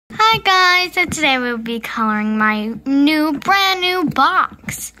Hi guys, so today we'll be coloring my brand new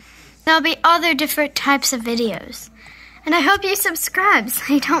box. There'll be other different types of videos. And I hope you subscribe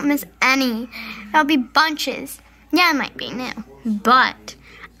so you don't miss any. There'll be bunches. Yeah, it might be new, but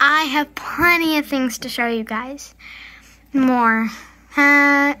I have plenty of things to show you guys. There'll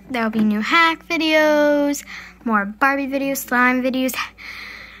be new hack videos, more Barbie videos, slime videos,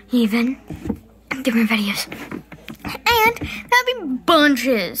 even different videos. And there'll be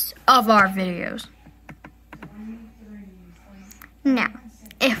bunches of our videos. Now,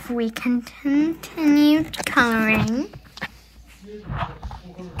 if we continue coloring,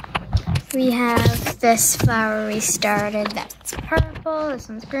 we have this flower we started. That's purple. This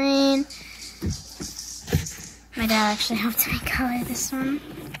one's green. My dad actually helped me color this one.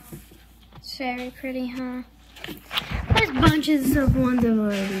 It's very pretty, huh? There's bunches of ones I've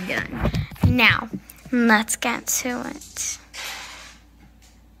already done. Now, let's get to it.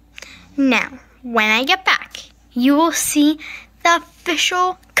 Now, when I get back, you will see the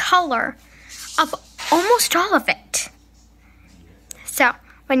official color of almost all of it. So,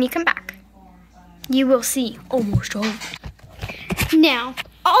 when you come back, you will see almost all of it. Now,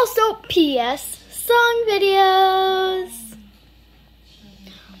 also P.S. song videos.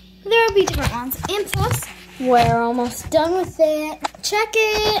 There will be different ones. And plus, we're almost done with it. Check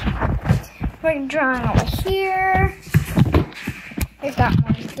it. We're drawing over here. We've got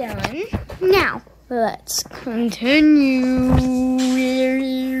one done. Now, let's continue.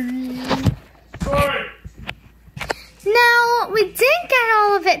 Now, we didn't get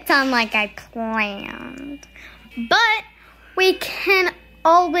all of it done like I planned, but we can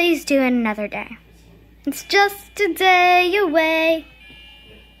always do it another day. It's just a day away,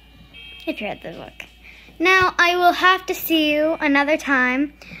 if you're at the book. Now, I will have to see you another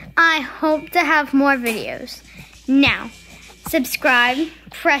time. I hope to have more videos. Now, subscribe,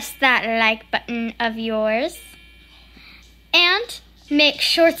 press that like button of yours, and make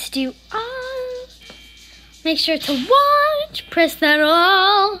sure to do all. Make sure to watch, press that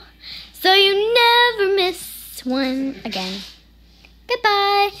all, so you never miss one again.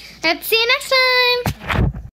 Goodbye. I hope to see you next time.